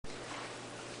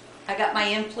I got my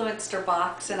Influencer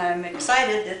box and I'm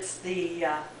excited. It's the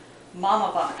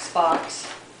Mama box.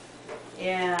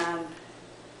 And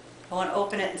I want to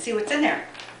open it and see what's in there.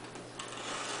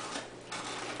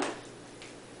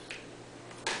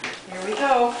 Here we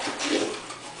go.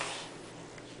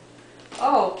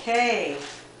 Okay.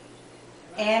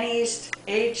 Annie's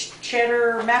aged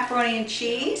cheddar macaroni and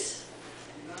cheese.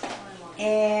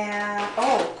 And,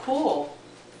 oh, cool.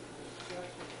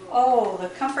 Oh, the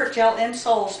Comfort Gel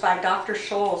Insoles by Dr.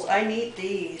 Scholl's. I need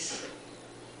these.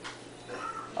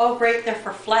 Oh, great. They're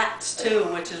for flats, too,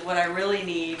 which is what I really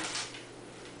need.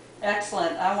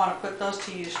 Excellent. I want to put those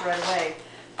to use right away.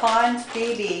 Pond's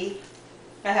BB.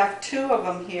 I have 2 of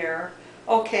them here.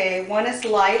 Okay, one is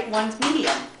light, one's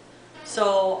medium.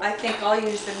 So I think I'll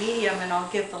use the medium and I'll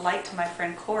give the light to my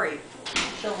friend Corey.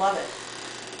 She'll love it.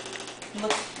 I'm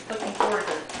looking forward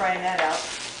to trying that out.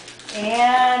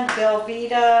 And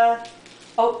Velveeta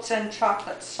Oats and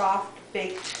Chocolate Soft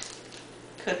Baked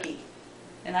Cookie.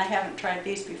 And I haven't tried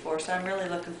these before, so I'm really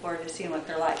looking forward to seeing what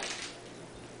they're like.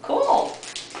 Cool!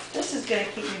 This is going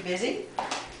to keep me busy.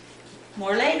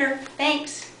 More later.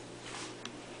 Thanks.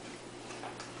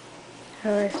 How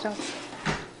do I stop?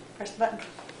 Press the button.